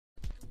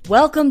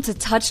Welcome to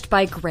Touched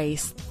by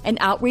Grace, an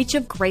outreach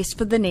of Grace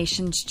for the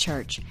Nations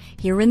Church,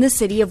 here in the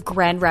city of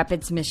Grand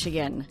Rapids,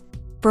 Michigan.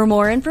 For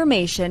more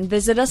information,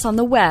 visit us on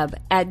the web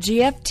at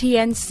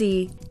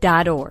gftnc.org.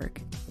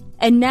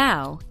 And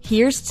now,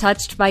 here's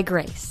Touched by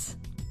Grace.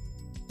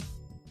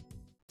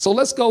 So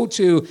let's go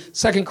to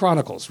 2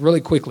 Chronicles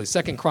really quickly,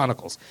 2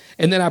 Chronicles.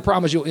 And then I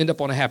promise you'll end up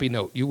on a happy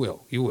note. You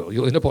will.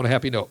 You'll end up on a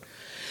happy note.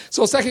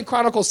 So 2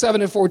 Chronicles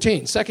 7 and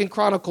 14. 2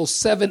 Chronicles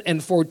 7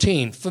 and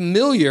 14.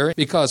 Familiar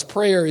because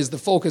prayer is the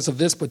focus of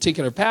this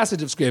particular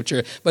passage of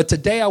Scripture. But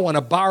today I want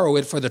to borrow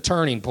it for the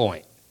turning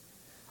point.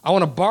 I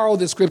want to borrow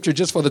this Scripture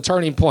just for the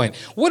turning point.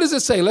 What does it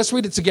say? Let's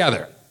read it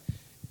together.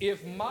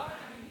 If my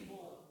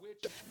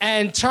people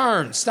and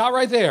turn. Stop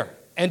right there.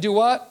 And do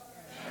what?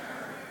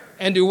 Turn.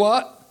 And do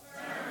what?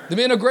 Turn. The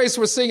men of grace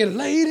were singing,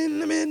 late in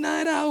the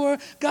midnight hour,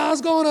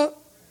 God's gonna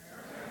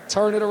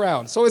turn it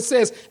around. So it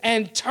says,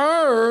 and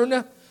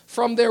turn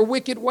from their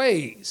wicked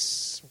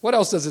ways. What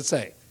else does it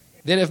say?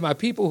 Then if my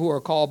people who are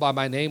called by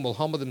my name will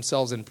humble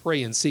themselves and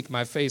pray and seek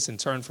my face and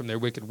turn from their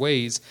wicked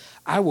ways,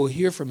 I will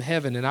hear from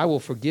heaven and I will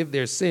forgive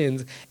their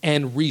sins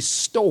and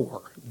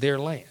restore their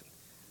land.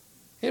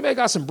 Anybody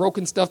got some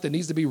broken stuff that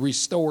needs to be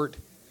restored?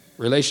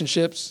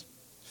 Relationships,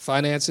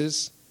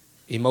 finances,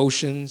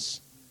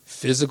 emotions,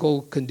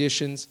 physical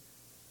conditions.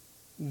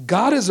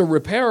 God is a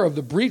repairer of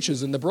the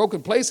breaches and the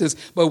broken places,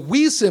 but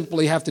we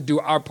simply have to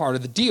do our part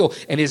of the deal,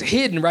 and it's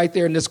hidden right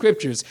there in the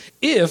Scriptures.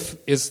 If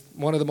is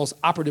one of the most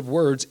operative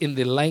words in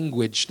the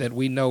language that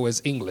we know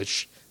as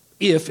English.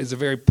 If is a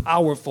very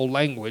powerful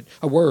language,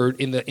 a word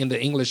in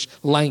the English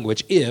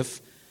language,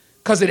 if,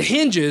 because it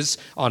hinges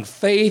on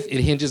faith, it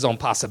hinges on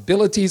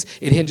possibilities,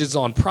 it hinges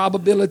on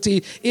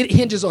probability, it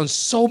hinges on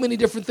so many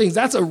different things.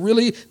 That's a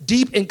really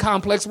deep and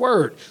complex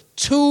word.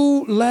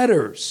 2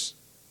 letters,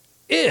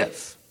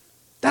 if.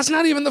 That's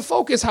not even the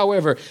focus,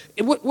 however.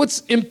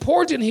 What's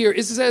important here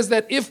is it says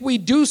that if we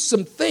do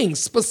some things,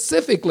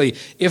 specifically,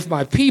 if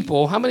my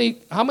people, how many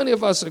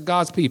of us are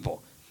God's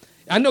people?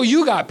 I know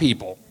you got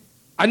people.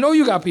 I know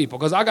you got people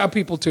because I got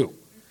people too.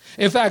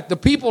 In fact, the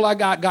people I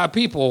got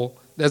people,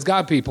 that's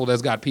got people,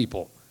 that's got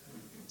people.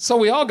 So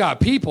we all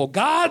got people.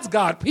 God's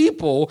got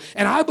people,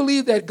 and I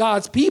believe that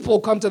God's people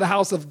come to the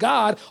house of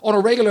God on a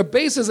regular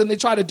basis, and they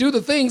try to do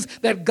the things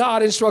that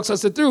God instructs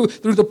us to do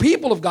through the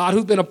people of God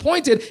who've been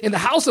appointed in the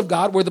house of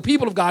God, where the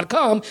people of God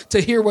come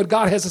to hear what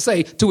God has to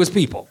say to his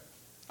people.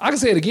 I can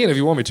say it again if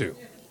you want me to.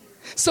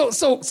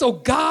 So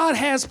God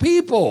has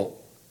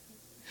people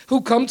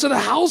who come to the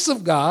house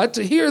of God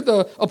to hear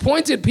the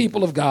appointed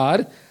people of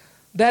God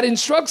that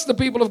instructs the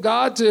people of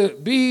God to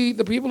be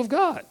the people of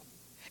God.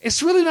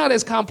 It's really not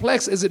as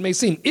complex as it may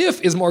seem.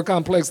 If is more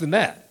complex than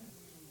that.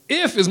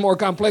 If is more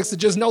complex to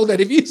just know that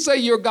if you say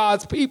you're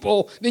God's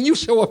people, then you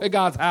show up at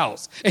God's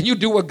house and you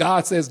do what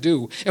God says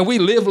do. And we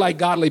live like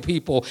godly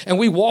people, and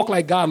we walk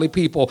like godly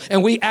people,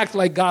 and we act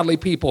like godly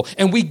people,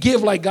 and we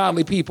give like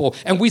godly people,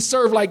 and we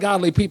serve like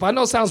godly people. I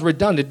know it sounds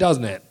redundant,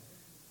 doesn't it?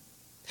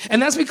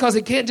 And that's because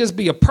it can't just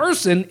be a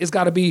person, it's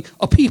got to be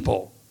a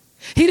people.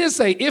 He didn't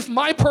say, if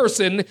my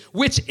person,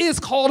 which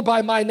is called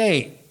by my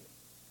name.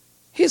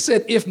 He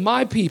said, if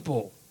my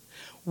people,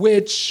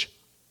 which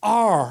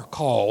are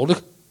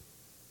called,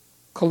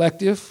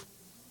 collective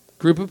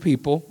group of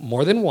people,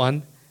 more than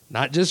one,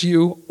 not just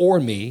you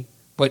or me,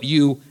 but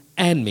you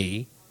and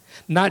me,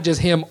 not just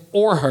him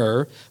or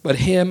her, but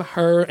him,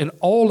 her, and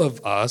all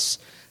of us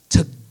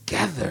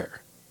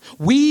together.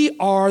 We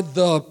are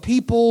the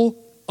people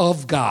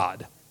of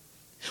God.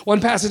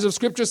 One passage of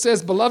Scripture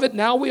says, beloved,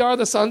 now we are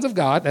the sons of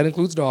God, that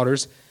includes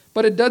daughters,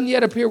 but it doesn't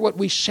yet appear what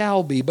we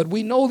shall be, but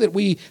we know that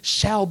we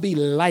shall be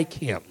like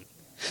him.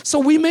 So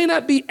we may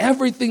not be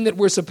everything that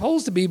we're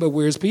supposed to be, but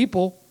we're his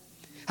people.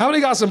 How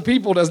many got some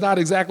people that's not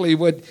exactly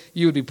what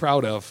you would be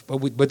proud of,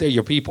 but they're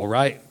your people,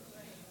 right?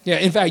 Yeah,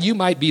 in fact, you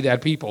might be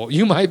that people.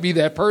 You might be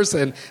that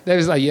person that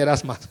is like, yeah,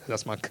 that's my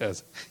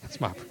cousin.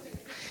 That's my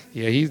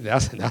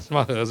that's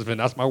my husband,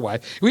 that's my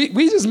wife. We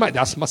just might,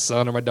 that's my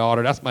son or my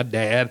daughter, that's my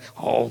dad.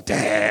 Oh,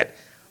 dad.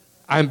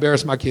 I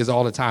embarrass my kids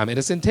all the time, and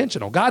it's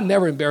intentional. God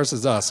never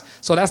embarrasses us,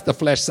 so that's the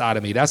flesh side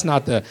of me. That's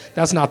not the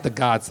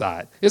God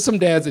side. There's some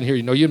dads in here,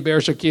 you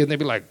embarrass your kids, and they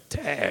be like,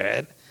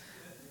 Dad.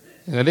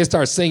 And then they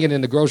start singing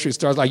in the grocery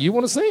stores, like, you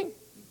want to sing?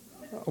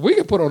 We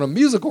can put on a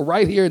musical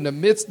right here in the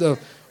midst of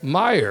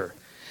mire.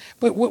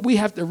 But what we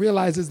have to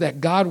realize is that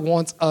God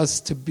wants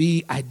us to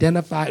be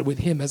identified with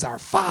him as our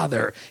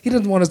Father. He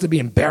doesn't want us to be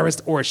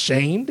embarrassed or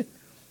ashamed.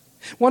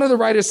 One of the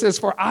writers says,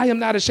 for I am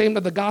not ashamed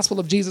of the gospel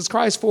of Jesus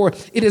Christ, for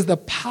it is the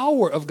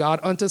power of God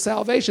unto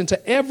salvation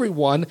to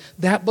everyone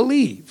that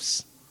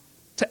believes.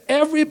 To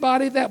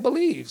everybody that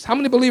believes. How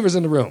many believers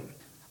in the room?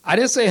 I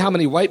didn't say how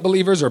many white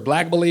believers or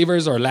black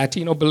believers or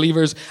Latino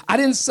believers. I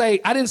didn't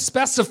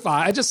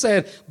specify. I just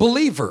said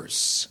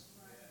believers.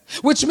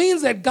 Which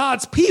means that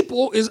God's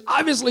people is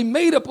obviously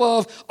made up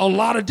of a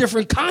lot of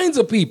different kinds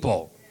of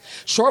people.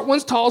 Short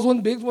ones, tall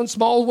ones, big ones,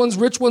 small ones,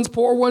 rich ones,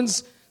 poor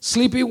ones,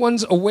 sleepy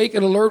ones, awake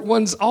and alert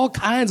ones, all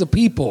kinds of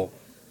people.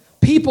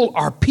 People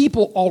are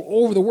people all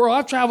over the world.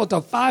 I've traveled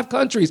to 5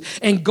 countries,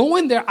 and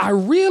going there, I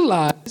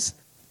realized,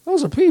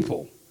 Those are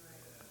people.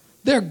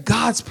 They're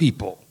God's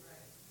people.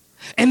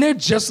 And they're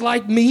just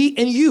like me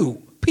and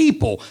you.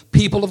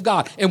 People of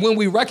God. And when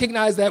we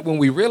recognize that, when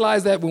we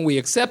realize that, when we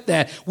accept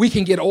that, we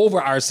can get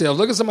over ourselves.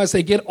 Look at somebody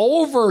say, get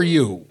over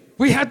you.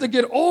 We have to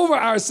get over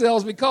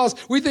ourselves because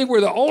we think we're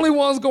the only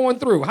ones going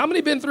through. How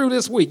many been through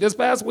this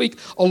past week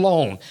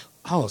alone?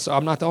 Oh, so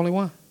I'm not the only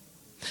one?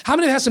 How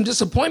many had some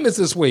disappointments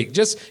this week?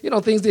 Just,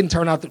 things didn't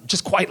turn out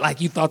just quite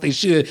like you thought they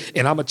should.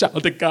 And I'm a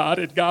child of God,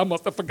 and God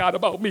must have forgot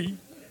about me.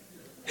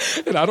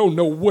 And I don't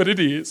know what it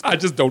is. I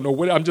just don't know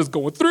what I'm just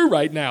going through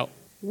right now.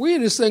 We're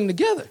in this thing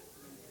together.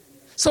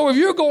 So if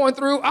you're going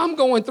through, I'm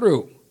going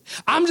through.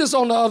 I'm just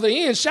on the other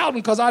end shouting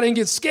because I didn't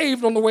get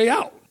scathed on the way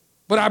out.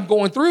 But I'm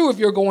going through if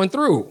you're going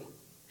through.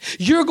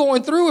 You're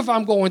going through if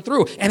I'm going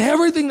through. And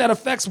everything that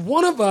affects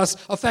one of us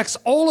affects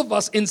all of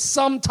us in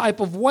some type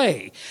of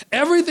way.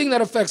 Everything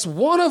that affects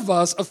one of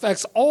us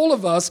affects all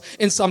of us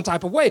in some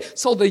type of way.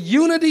 So the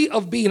unity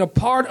of being a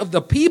part of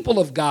the people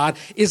of God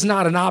is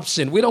not an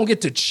option. We don't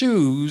get to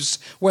choose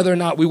whether or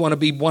not we want to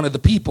be one of the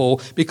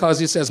people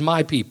because it says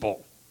my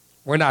people.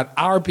 We're not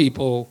our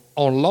people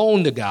on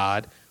loan to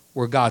God.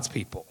 We're God's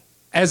people.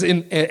 As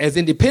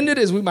independent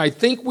as we might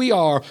think we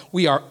are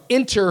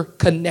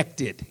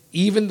interconnected,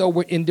 even though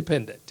we're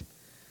independent.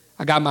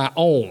 I got my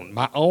own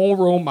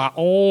room, my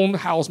own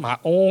house, my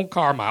own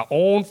car, my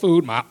own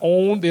food, my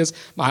own this,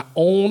 my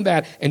own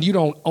that, and you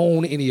don't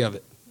own any of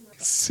it.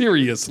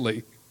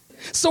 Seriously.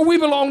 So we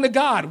belong to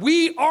God.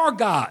 We are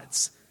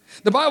God's.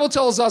 The Bible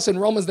tells us in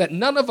Romans that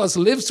none of us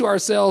lives to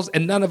ourselves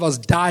and none of us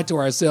die to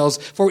ourselves.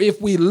 For if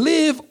we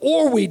live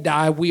or we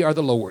die, we are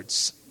the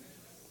Lord's.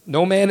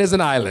 No man is an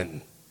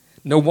island.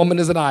 No woman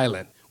is an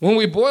island. When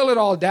we boil it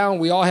all down,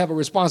 we all have a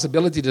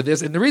responsibility to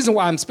this. And the reason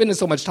why I'm spending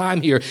so much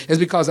time here is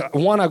because,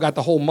 one, I've got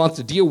the whole month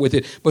to deal with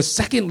it. But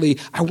secondly,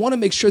 I want to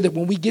make sure that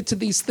when we get to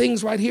these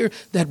things right here,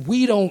 that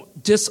we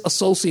don't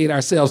disassociate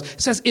ourselves.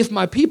 It says, if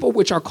my people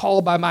which are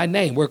called by my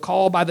name, we're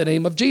called by the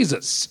name of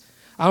Jesus.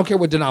 I don't care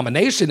what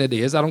denomination it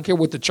is. I don't care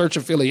what the church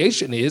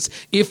affiliation is.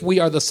 If we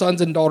are the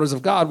sons and daughters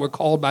of God, we're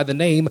called by the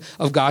name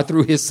of God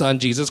through his son,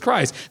 Jesus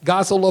Christ.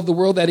 God so loved the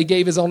world that he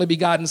gave his only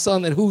begotten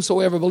son, that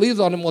whosoever believes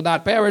on him will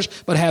not perish,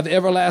 but have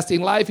everlasting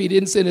life. He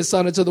didn't send his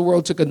son into the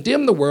world to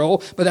condemn the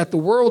world, but that the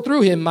world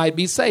through him might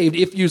be saved.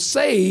 If you're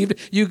saved,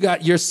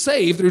 you're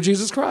saved through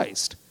Jesus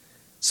Christ.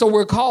 So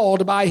we're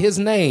called by his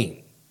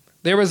name.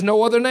 There is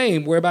no other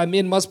name whereby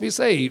men must be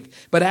saved,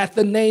 but at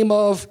the name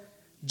of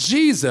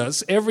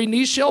Jesus, every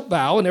knee shall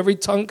bow and every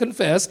tongue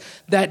confess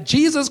that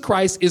Jesus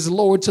Christ is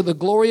Lord to the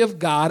glory of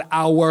God,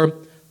 our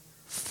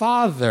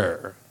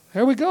Father.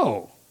 There we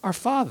go, our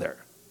Father.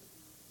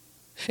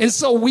 And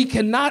so we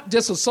cannot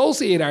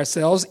disassociate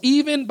ourselves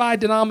even by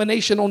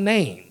denominational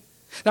name.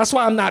 That's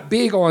why I'm not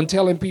big on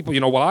telling people,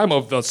 well, I'm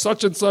of the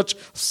such and such,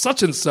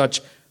 such and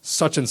such,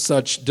 such and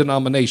such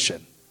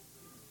denomination.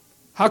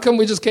 How come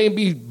we just can't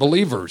be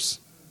believers,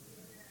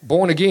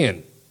 born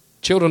again,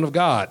 children of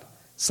God,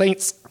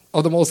 saints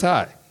of the Most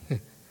High?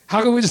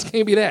 How come we just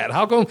can't be that?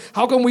 How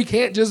come we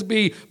can't just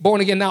be born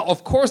again? Now,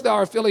 of course, there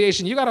are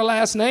affiliation. You got a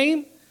last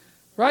name,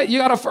 right? You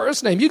got a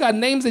first name. You got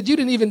names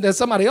that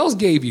somebody else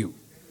gave you.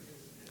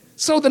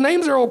 So the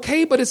names are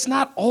okay, but it's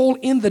not all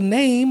in the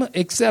name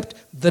except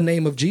the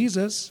name of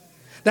Jesus.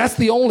 That's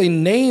the only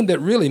name that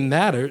really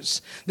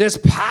matters. There's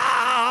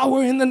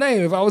power in the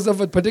name. If I was of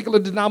a particular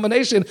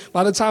denomination,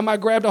 by the time I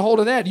grabbed a hold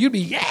of that, you'd be,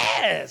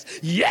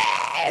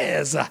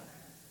 yes,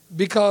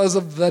 because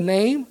of the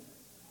name,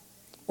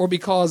 or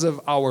because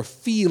of our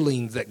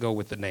feelings that go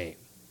with the name.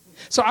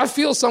 So I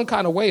feel some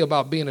kind of way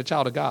about being a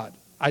child of God.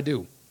 I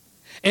do.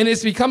 And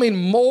it's becoming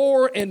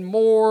more and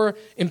more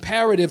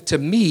imperative to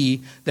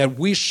me that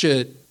we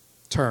should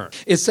turn.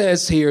 It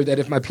says here that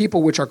if my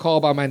people which are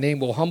called by my name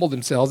will humble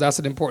themselves, that's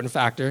an important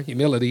factor,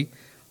 humility.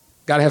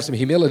 Got to have some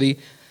humility.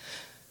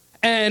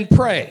 And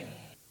pray.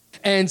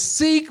 And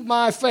seek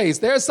my face.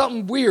 There's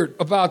something weird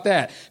about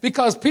that.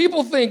 Because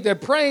people think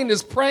that praying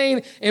is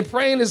praying, and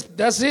praying is,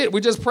 that's it,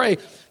 we just pray.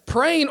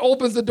 Praying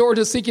opens the door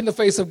to seeking the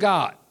face of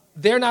God.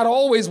 They're not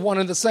always one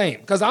and the same.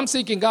 Because I'm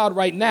seeking God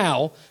right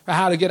now for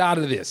how to get out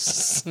of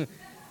this. All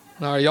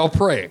right, y'all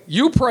pray.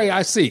 You pray,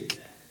 I seek.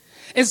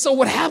 And so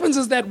what happens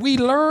is that we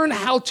learn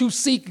how to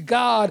seek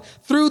God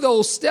through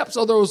those steps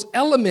or those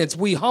elements.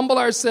 We humble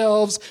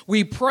ourselves,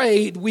 we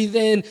pray, we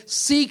then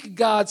seek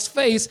God's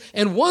face.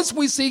 And once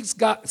we seek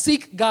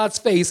God's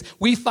face,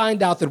 we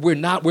find out that we're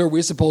not where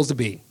we're supposed to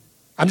be.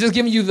 I'm just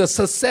giving you the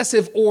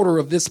successive order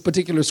of this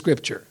particular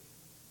scripture.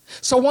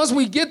 So once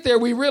we get there,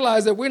 we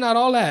realize that we're not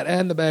all that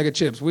and the bag of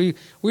chips. We're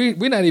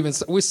not even,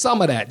 we're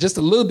some of that, just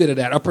a little bit of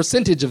that, a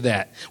percentage of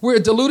that. We're a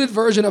diluted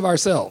version of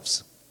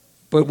ourselves,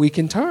 but we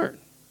can turn.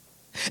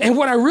 And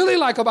what I really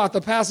like about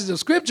the passage of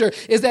scripture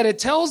is that it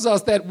tells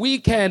us that we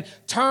can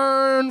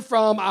turn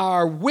from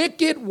our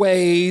wicked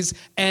ways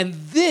and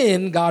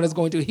then God is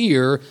going to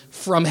hear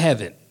from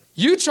heaven.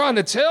 You trying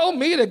to tell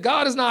me that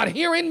God is not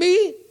hearing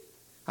me?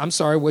 I'm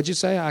sorry, what'd you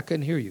say? I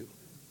couldn't hear you.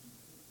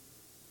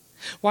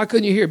 Why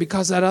couldn't you hear?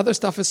 Because that other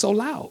stuff is so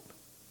loud.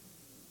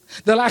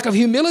 The lack of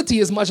humility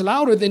is much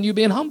louder than you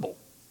being humble.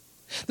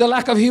 The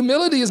lack of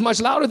humility is much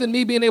louder than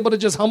me being able to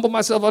just humble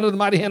myself under the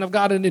mighty hand of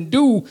God and in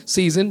due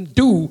season.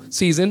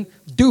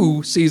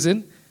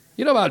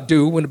 You know about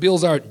due, when the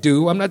bills aren't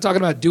due. I'm not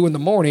talking about due in the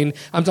morning.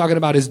 I'm talking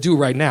about his due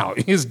right now.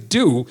 His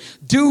due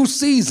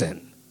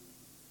season.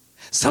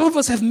 Some of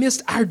us have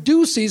missed our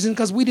due season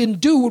because we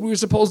didn't do what we were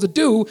supposed to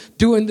do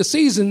during the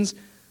seasons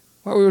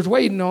while we were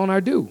waiting on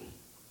our due.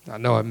 I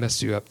know I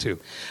messed you up too.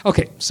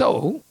 Okay,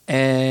 so,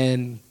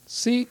 and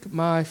seek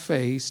my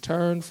face,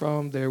 turn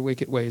from their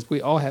wicked ways.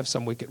 We all have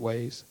some wicked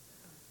ways.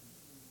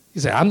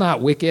 You say, I'm not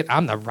wicked.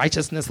 I'm the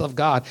righteousness of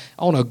God.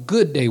 On a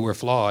good day, we're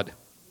flawed.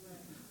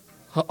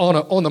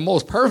 On the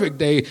most perfect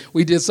day,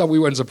 we did something we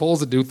weren't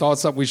supposed to do, thought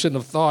something we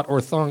shouldn't have thought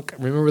or thunk.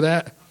 Remember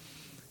that?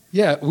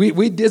 Yeah,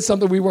 we did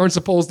something we weren't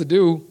supposed to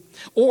do.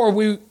 Or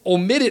we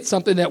omitted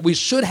something that we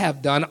should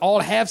have done.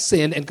 All have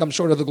sinned and come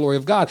short of the glory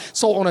of God.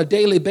 So on a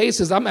daily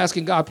basis, I'm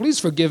asking God, please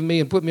forgive me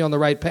and put me on the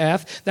right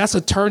path. That's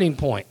a turning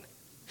point.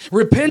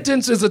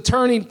 Repentance is a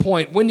turning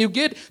point. When you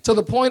get to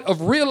the point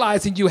of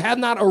realizing you have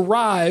not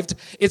arrived,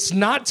 it's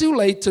not too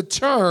late to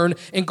turn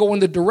and go in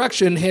the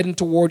direction heading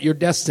toward your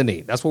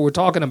destiny. That's what we're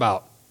talking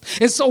about.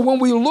 And so when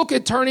we look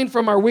at turning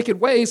from our wicked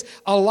ways,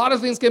 a lot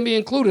of things can be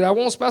included. I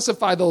won't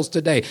specify those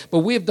today, but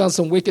we have done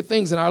some wicked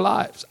things in our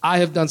lives. I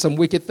have done some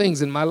wicked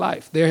things in my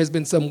life. There has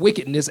been some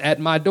wickedness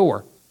at my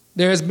door.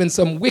 There has been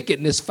some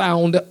wickedness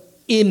found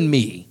in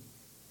me.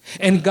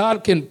 And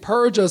God can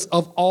purge us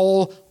of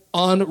all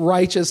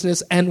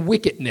unrighteousness and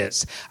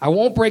wickedness. I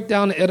won't break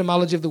down the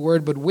etymology of the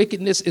word, but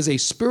wickedness is a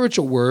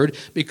spiritual word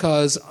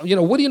because,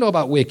 what do you know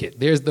about wicked?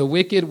 There's the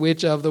wicked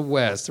witch of the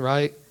west,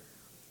 right?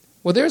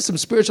 Well, there's some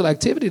spiritual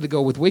activity to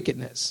go with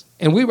wickedness.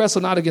 And we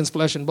wrestle not against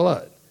flesh and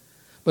blood,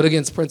 but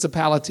against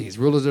principalities,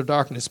 rulers of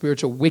darkness,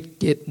 spiritual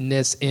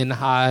wickedness in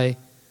high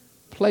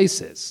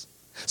places.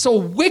 So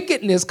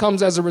wickedness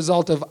comes as a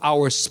result of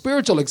our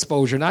spiritual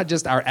exposure, not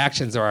just our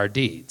actions or our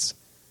deeds.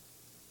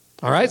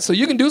 All right, so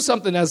you can do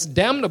something that's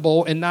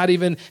damnable and not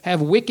even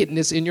have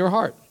wickedness in your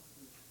heart.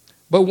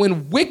 But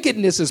when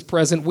wickedness is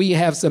present, we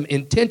have some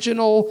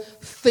intentional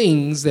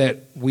things that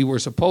we were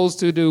supposed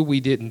to do,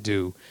 we didn't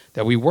do,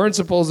 that we weren't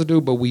supposed to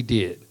do, but we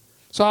did.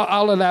 So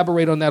I'll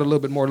elaborate on that a little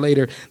bit more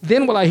later.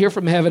 Then will I hear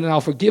from heaven and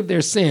I'll forgive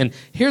their sin.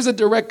 Here's a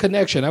direct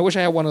connection. I wish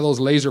I had one of those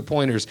laser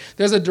pointers.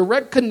 There's a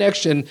direct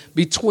connection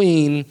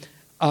between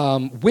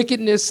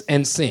wickedness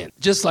and sin,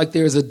 just like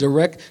there's a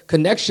direct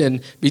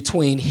connection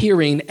between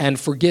hearing and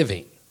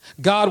forgiving.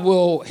 God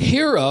will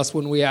hear us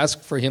when we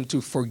ask for him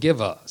to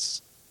forgive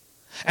us.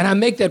 And I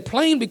make that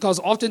plain because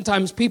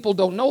oftentimes people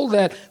don't know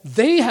that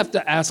they have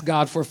to ask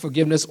God for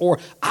forgiveness, or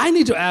I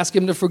need to ask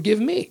him to forgive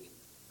me.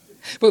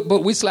 But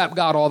we slap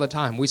God all the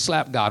time. We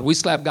slap God. We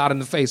slap God in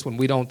the face when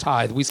we don't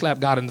tithe. We slap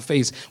God in the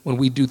face when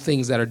we do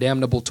things that are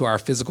damnable to our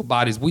physical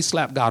bodies. We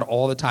slap God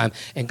all the time.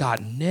 And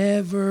God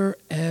never,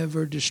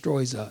 ever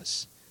destroys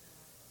us.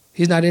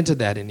 He's not into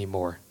that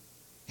anymore.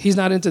 He's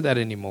not into that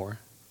anymore.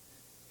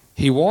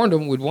 He warned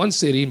them with one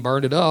city and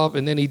burned it up,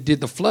 and then he did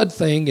the flood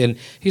thing, and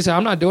he said,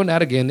 I'm not doing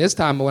that again. This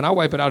time, when I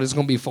wipe it out, it's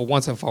going to be for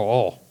once and for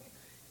all.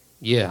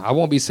 Yeah, I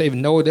won't be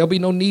saving. No, there'll be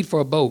no need for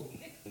a boat.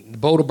 The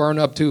boat will burn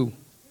up too.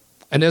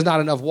 And there's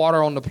not enough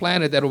water on the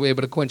planet that will be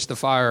able to quench the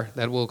fire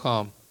that will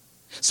come.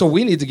 So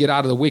we need to get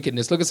out of the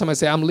wickedness. Look at somebody and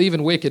say, I'm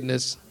leaving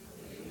wickedness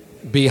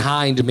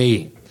behind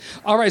me.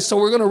 All right, so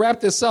we're going to wrap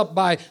this up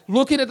by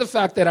looking at the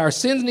fact that our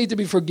sins need to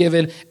be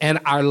forgiven and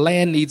our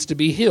land needs to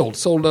be healed.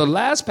 So the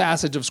last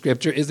passage of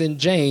Scripture is in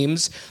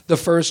James, the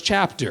first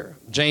chapter.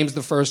 James,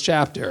 the first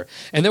chapter.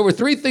 And there were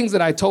three things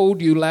that I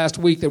told you last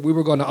week that we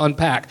were going to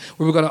unpack.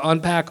 We were going to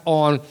unpack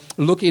on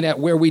looking at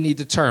where we need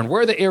to turn.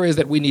 Where are the areas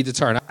that we need to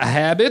turn? Our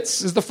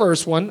habits is the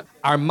first one,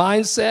 our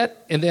mindset,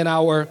 and then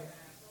our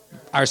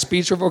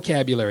speech or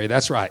vocabulary.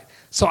 That's right.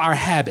 So our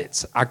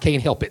habits, our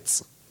can't help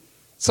it's.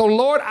 So,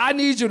 Lord, I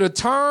need you to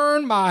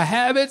turn my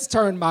habits,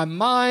 turn my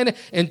mind,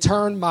 and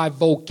turn my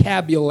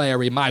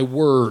vocabulary, my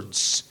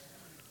words.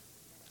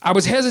 I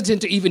was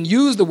hesitant to even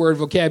use the word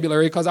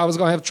vocabulary because I was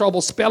going to have trouble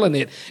spelling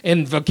it.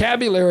 And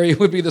vocabulary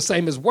would be the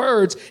same as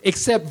words,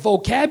 except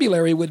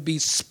vocabulary would be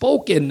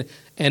spoken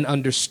and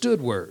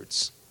understood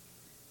words.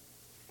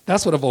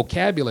 That's what a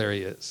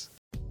vocabulary is.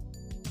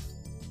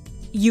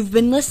 You've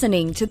been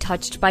listening to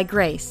Touched by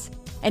Grace,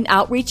 an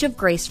outreach of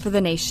Grace for the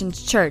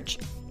Nations Church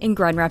in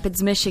Grand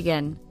Rapids,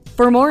 Michigan.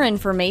 For more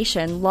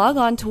information, log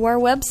on to our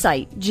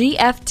website,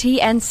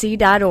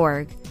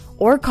 gftnc.org,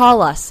 or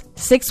call us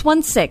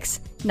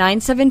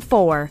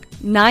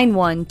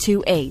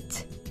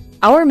 616-974-9128.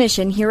 Our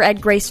mission here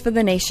at Grace for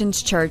the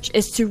Nations Church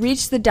is to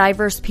reach the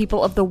diverse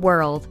people of the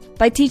world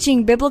by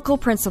teaching biblical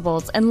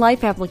principles and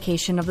life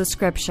application of the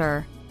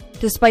Scripture.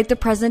 Despite the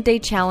present-day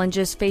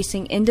challenges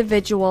facing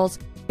individuals,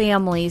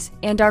 families,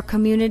 and our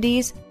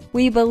communities,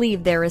 we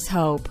believe there is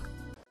hope.